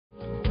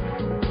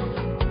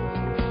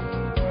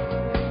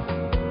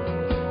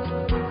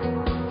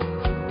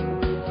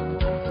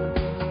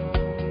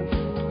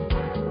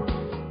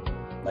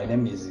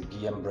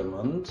Guilhem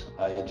Bremond.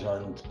 I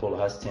joined Paul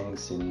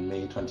Hastings in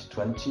May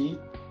 2020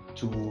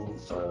 to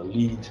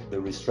lead the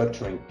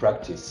restructuring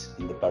practice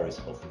in the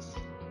Paris office.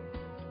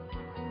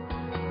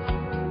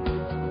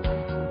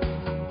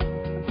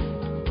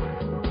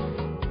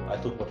 I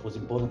thought what was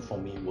important for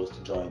me was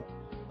to join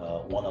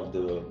one of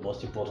the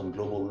most important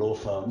global law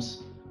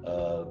firms,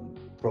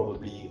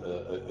 probably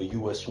a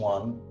US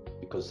one,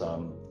 because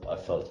I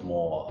felt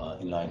more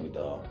in line with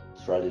the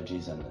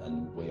strategies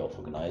and way of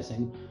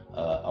organizing.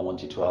 I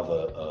wanted to have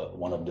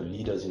one of the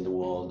leaders in the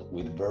world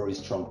with very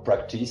strong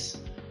practice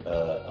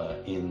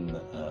in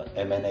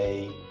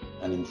M&A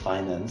and in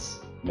finance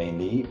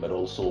mainly, but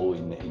also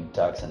in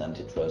tax and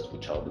antitrust,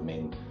 which are the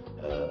main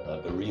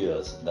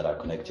areas that are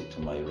connected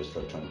to my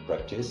restructuring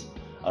practice.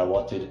 I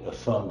wanted a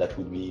firm that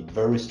would be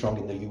very strong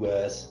in the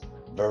US,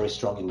 very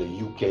strong in the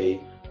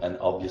UK, and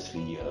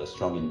obviously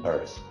strong in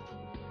Paris.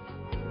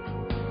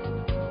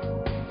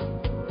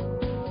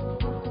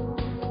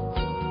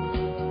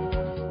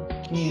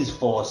 Keys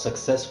for a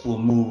successful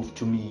move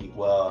to me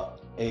were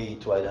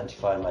to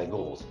identify my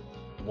goals.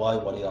 Why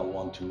did I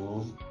want to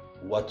move?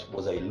 What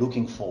was I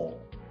looking for?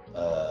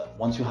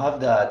 Once you have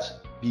that,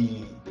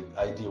 the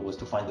idea was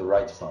to find the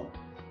right firm,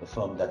 a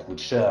firm that would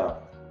share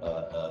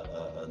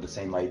the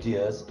same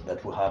ideas,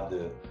 that would have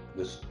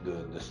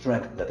the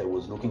strength that I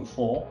was looking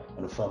for,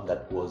 and a firm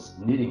that was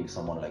needing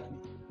someone like me.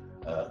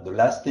 The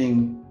last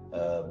thing,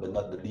 but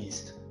not the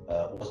least,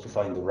 was to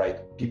find the right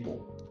people.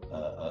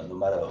 No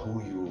matter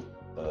who you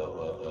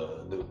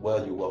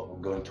where you are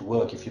going to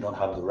work, if you don't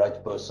have the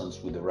right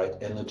persons with the right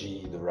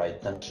energy, the right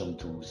attention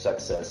to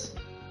success,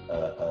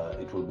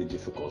 it will be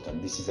difficult.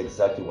 And this is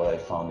exactly what I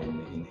found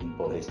in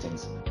Paul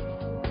Hastings.